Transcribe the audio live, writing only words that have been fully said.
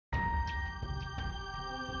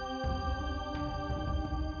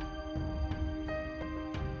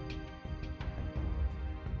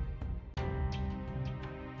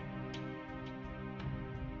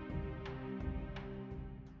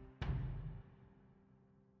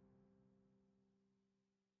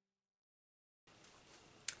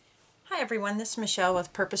everyone, this is Michelle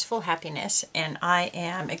with Purposeful Happiness, and I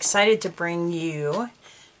am excited to bring you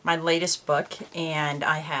my latest book. And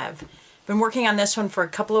I have been working on this one for a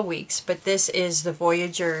couple of weeks, but this is the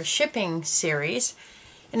Voyager shipping series.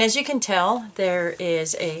 And as you can tell, there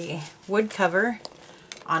is a wood cover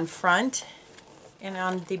on front and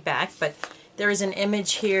on the back, but there is an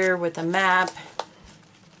image here with a map,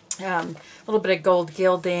 a little bit of gold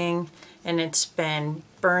gilding, and it's been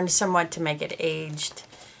burned somewhat to make it aged.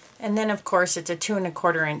 And then of course it's a 2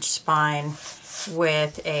 1/4 inch spine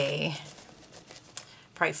with a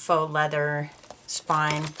probably faux leather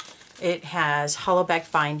spine. It has hollow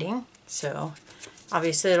back binding, so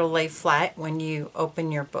obviously it'll lay flat when you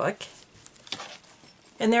open your book.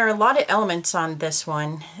 And there are a lot of elements on this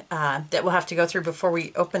one that we'll have to go through before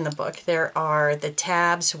we open the book. There are the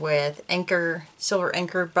tabs with anchor, silver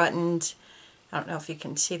anchor buttons. I don't know if you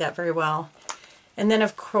can see that very well. And then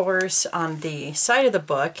of course on the side of the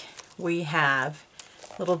book we have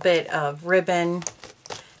a little bit of ribbon,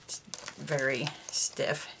 it's very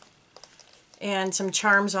stiff, and some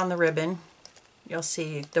charms on the ribbon. You'll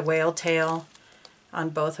see the whale tail on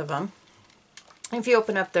both of them. If you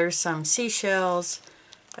open up, there's some seashells,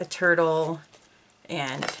 a turtle,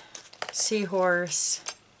 and seahorse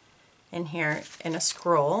in here, and a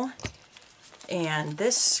scroll. And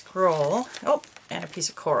this scroll, oh, and a piece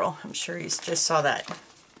of coral. I'm sure you just saw that.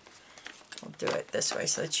 We'll do it this way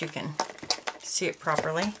so that you can see it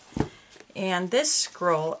properly. And this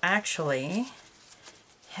scroll actually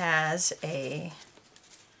has a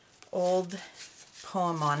old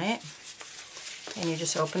poem on it. And you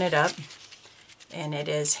just open it up, and it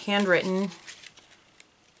is handwritten.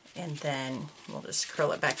 And then we'll just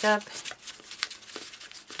curl it back up.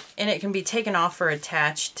 And it can be taken off or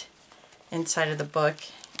attached inside of the book.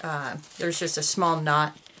 There's just a small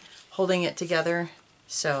knot holding it together,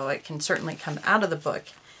 so it can certainly come out of the book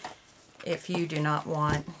if you do not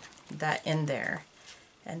want that in there.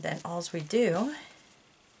 And then all we do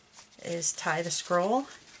is tie the scroll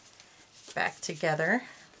back together,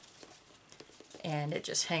 and it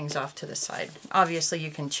just hangs off to the side. Obviously you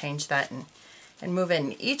can change that and move it.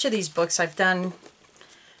 In each of these books, I've done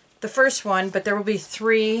the first one, but there will be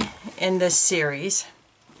 3 in this series.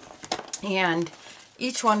 And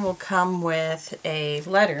each one will come with a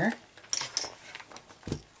letter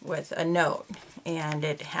with a note, and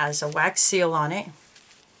it has a wax seal on it.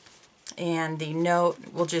 And the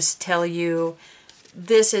note will just tell you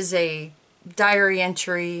this is a diary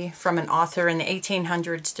entry from an author in the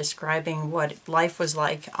 1800s describing what life was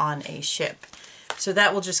like on a ship. So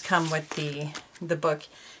that will just come with the book,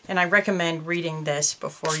 and I recommend reading this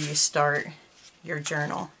before you start your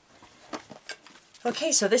journal.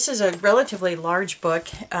 Okay, so this is a relatively large book.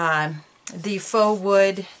 The faux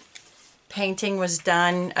wood painting was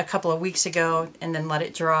done a couple of weeks ago and then let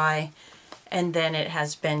it dry, and then it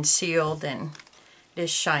has been sealed and it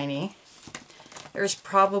is shiny. There's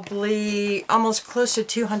probably almost close to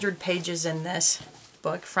 200 pages in this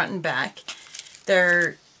book, front and back.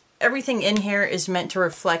 Everything in here is meant to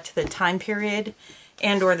reflect the time period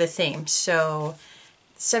and or the theme. So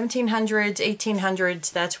 1700s,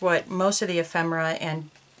 1800s, that's what most of the ephemera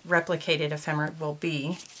and replicated ephemera will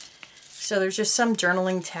be. So there's just some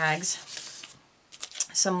journaling tags,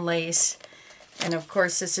 some lace, and of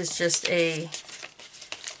course this is just a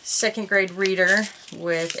 2nd grade reader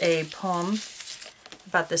with a poem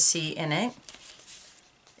about the sea in it.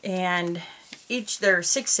 And there are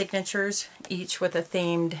 6 signatures, each with a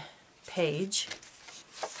themed page.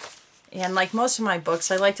 And like most of my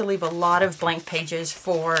books, I like to leave a lot of blank pages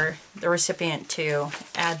for the recipient to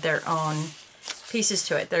add their own pieces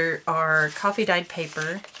to it. There are coffee dyed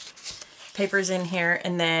papers in here,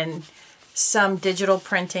 and then some digital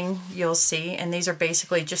printing you'll see, and these are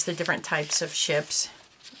basically just the different types of ships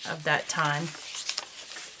of that time.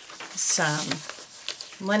 Some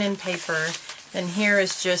linen paper, and here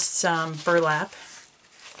is just some burlap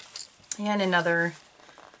and another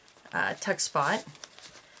tuck spot.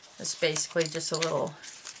 It's basically just a little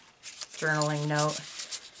journaling note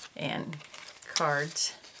and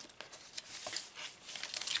cards.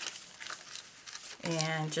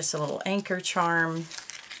 And just a little anchor charm.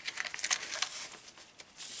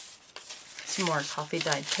 Some more coffee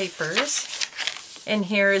dyed papers. And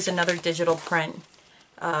here is another digital print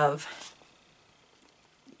of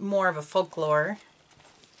more of a folklore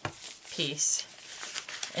piece.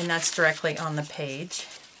 And that's directly on the page.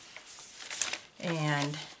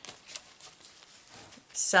 And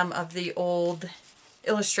some of the old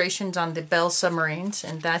illustrations on the Bell submarines,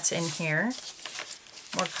 and that's in here.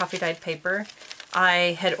 More coffee dyed paper.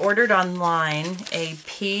 I had ordered online a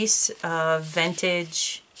piece of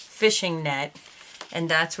vintage fishing net And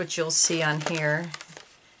that's what you'll see on here.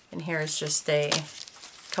 And here is just a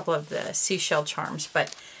couple of the seashell charms.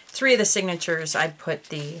 But 3 of the signatures, I put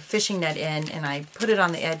the fishing net in, and I put it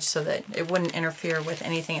on the edge so that it wouldn't interfere with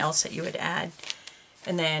anything else that you would add.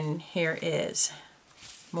 And then here is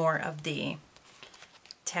more of the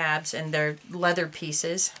tabs, and they're leather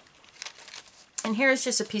pieces. And here is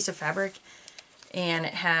just a piece of fabric, and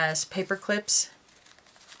it has paper clips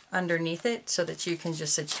underneath it so that you can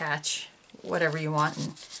just attach whatever you want.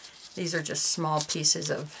 And these are just small pieces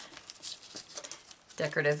of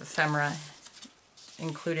decorative ephemera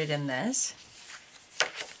included in this.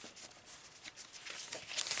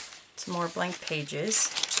 Some more blank pages.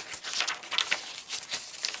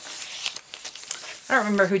 I don't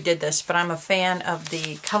remember who did this, but I'm a fan of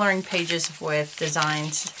the coloring pages with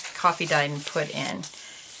designs coffee dyed and put in.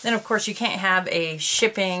 Then of course you can't have a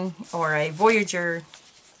shipping or a Voyager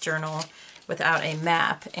journal without a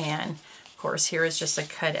map, and of course here is just a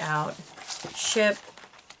cut out ship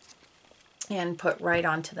and put right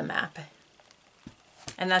onto the map.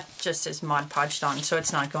 And that just is Mod Podged on, so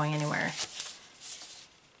it's not going anywhere.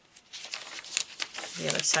 The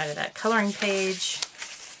other side of that coloring page,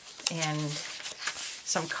 and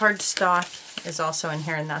some cardstock is also in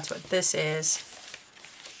here, and that's what this is.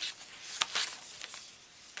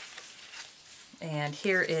 And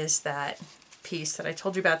here is that piece that I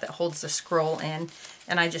told you about that holds the scroll in,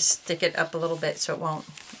 and I just stick it up a little bit so it won't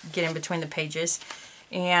get in between the pages.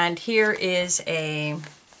 And here is a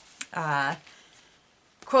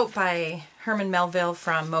quote by Herman Melville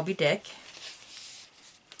from Moby Dick.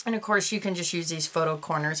 And of course you can just use these photo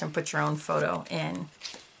corners and put your own photo in.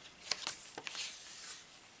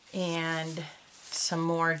 And some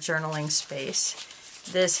more journaling space.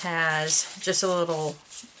 This has just a little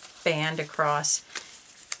band across,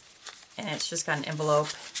 and it's just got an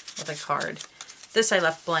envelope with a card. This I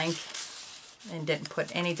left blank and didn't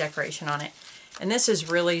put any decoration on it. And this is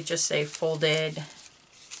really just a folded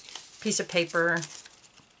piece of paper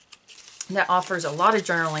that offers a lot of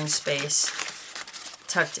journaling space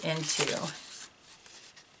tucked into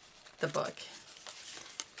the book.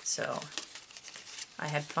 So I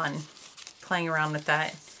had fun playing around with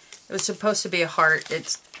that. It was supposed to be a heart.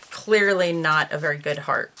 It's clearly not a very good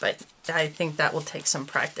heart, but I think that will take some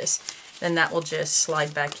practice. Then that will just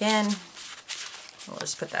slide back in. We'll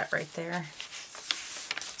just put that right there.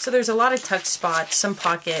 So there's a lot of tuck spots, some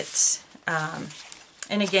pockets,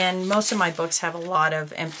 and again, most of my books have a lot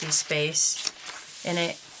of empty space in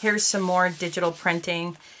it. Here's some more digital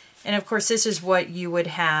printing, and of course this is what you would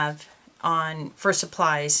have on for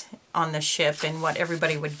supplies on the ship and what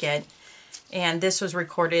everybody would get. And this was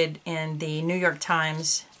recorded in the New York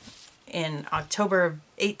Times in October of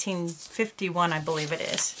 1851, I believe it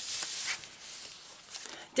is.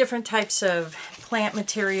 Different types of plant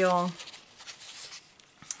material,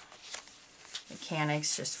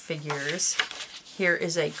 mechanics, just figures. Here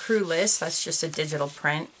is a crew list. That's just a digital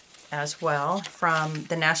print as well from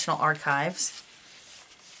the National Archives.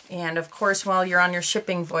 And of course, while you're on your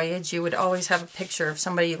shipping voyage, you would always have a picture of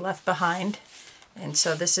somebody you left behind. And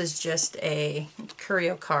so this is just a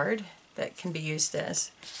curio card that can be used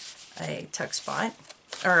as a tuck spot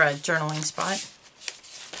or a journaling spot.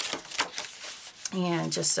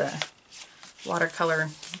 And just a watercolor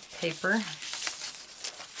paper.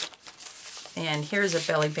 And here's a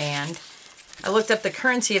belly band. I looked up the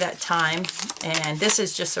currency of that time, and this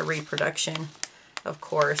is just a reproduction, of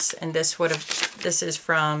course. And this is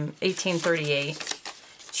from 1838,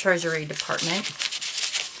 Treasury Department.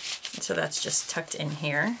 And so that's just tucked in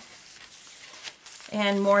here.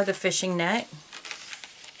 And more of the fishing net.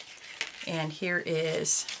 And here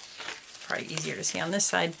is, probably easier to see on this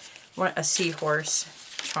side, a seahorse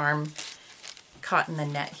charm caught in the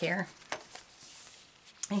net here.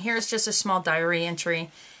 And here's just a small diary entry,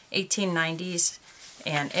 1890s,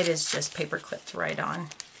 and it is just paper clipped right on.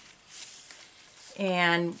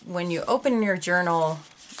 And when you open your journal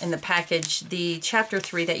in the package, the chapter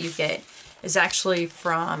 3 that you get is actually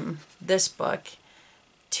from this book,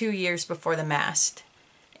 2 years before the mast.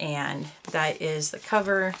 And that is the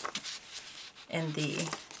cover and the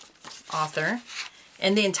author.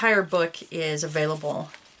 And the entire book is available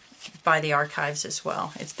by the archives as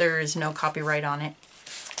well. There is no copyright on it.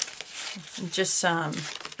 Just some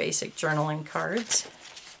basic journaling cards.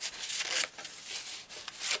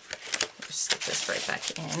 Just stick this right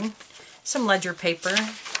back in. Some ledger paper.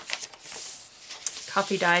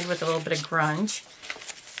 Coffee dyed with a little bit of grunge.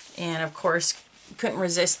 And of course, couldn't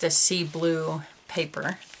resist a sea blue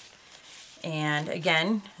paper. And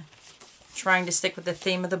again, trying to stick with the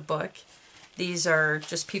theme of the book. These are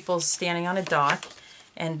just people standing on a dock.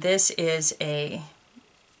 And this is a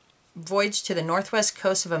Voyage to the Northwest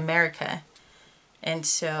Coast of America. And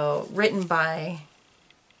so, written by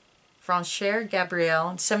Francois Gabriel,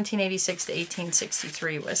 1786 to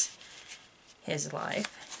 1863 was his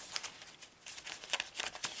life.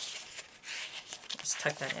 Just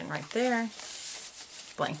tuck that in right there.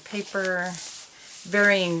 Blank paper.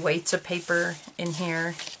 Varying weights of paper in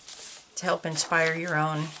here to help inspire your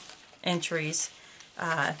own entries.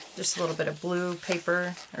 Just a little bit of blue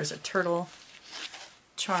paper. There's a turtle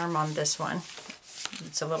charm on this one.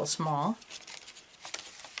 It's a little small.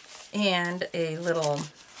 And a little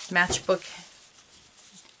matchbook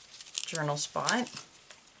journal spot.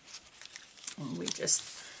 And we'll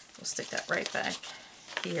stick that right back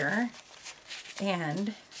here.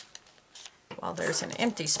 And while there's an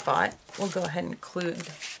empty spot, we'll go ahead and include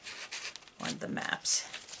one of the maps.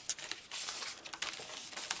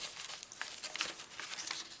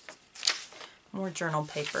 More journal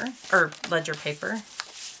paper, or ledger paper.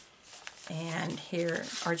 And here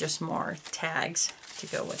are just more tags to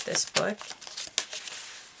go with this book.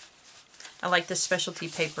 I like this specialty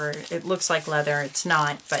paper. It looks like leather. It's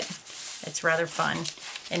not, but it's rather fun.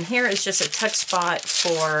 And here is just a tuck spot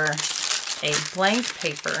for a blank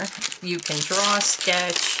paper. You can draw,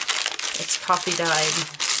 sketch. It's coffee dyed.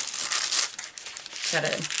 Got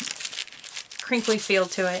a crinkly feel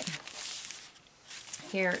to it.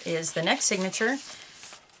 Here is the next signature.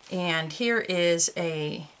 And here is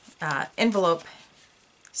a envelope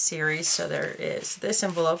series. So there is this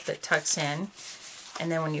envelope that tucks in.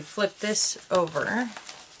 And then when you flip this over,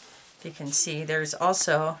 you can see there's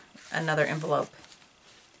also another envelope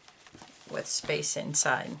with space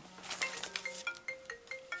inside.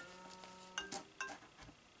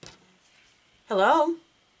 Hello?